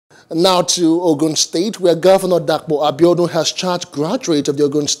Now to Ogun State, where Governor Dapo Abiodun has charged graduates of the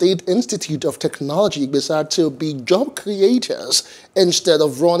Ogun State Institute of Technology, Igbesa, to be job creators instead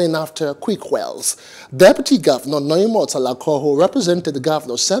of running after quick wells. Deputy Governor Noimo Talako, who represented the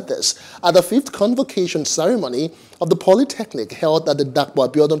governor, said this at the 5th convocation ceremony of the Polytechnic held at the Dapo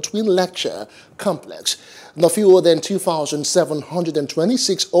Abiodun Twin Lecture Complex. No fewer than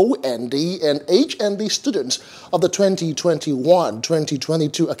 2,726 OND and HND students of the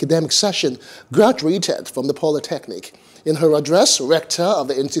 2021-2022 academic session graduated from the Polytechnic. In her address, Rector of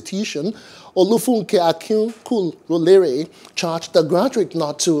the institution, Olufunke Akinkulolere, charged the graduates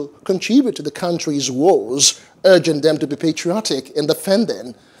not to contribute to the country's woes, urging them to be patriotic in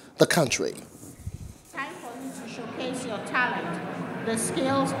defending the country. Time for you to showcase your talent, the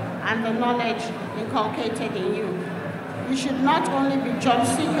skills and the knowledge inculcated in you. You should not only be job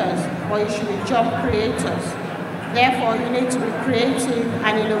seekers, but you should be job creators. Therefore, you need to be creative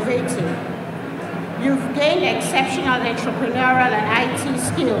and innovative. You've gained exceptional entrepreneurial and IT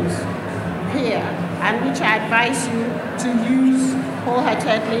skills here, and which I advise you to use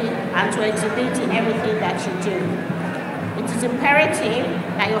wholeheartedly and to exhibit in everything that you do. It is imperative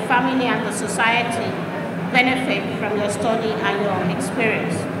that your family and the society benefit from your study and your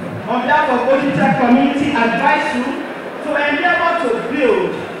experience. On behalf of Ogun community, I advise you to endeavor to build,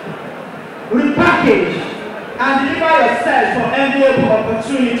 repackage, and deliver yourself for enviable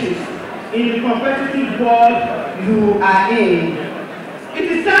opportunities in the competitive world you are in. It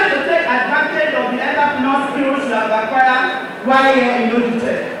is time to take advantage of the entrepreneurial skills you have acquired while here in Ogun.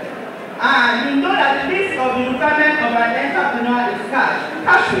 And you know that the list of the requirements of an entrepreneur is cash.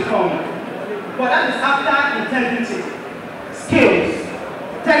 Cash will come. But that is after integrity, skills,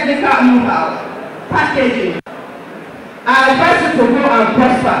 technical know-how, packaging. I advise you to go and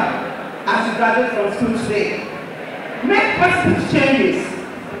prosper as you graduate from school today. Make positive changes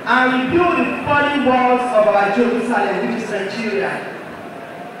and rebuild the fallen walls of our Jerusalem, which is Nigeria.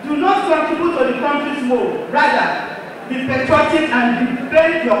 Do not contribute to the country's woe. Rather, be patriotic and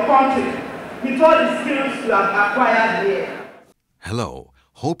defend your country with all the skills you have acquired here. Hello.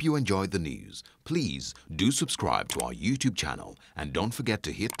 Hope you enjoyed the news. Please do subscribe to our YouTube channel and don't forget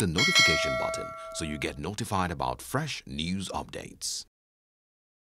to hit the notification button so you get notified about fresh news updates.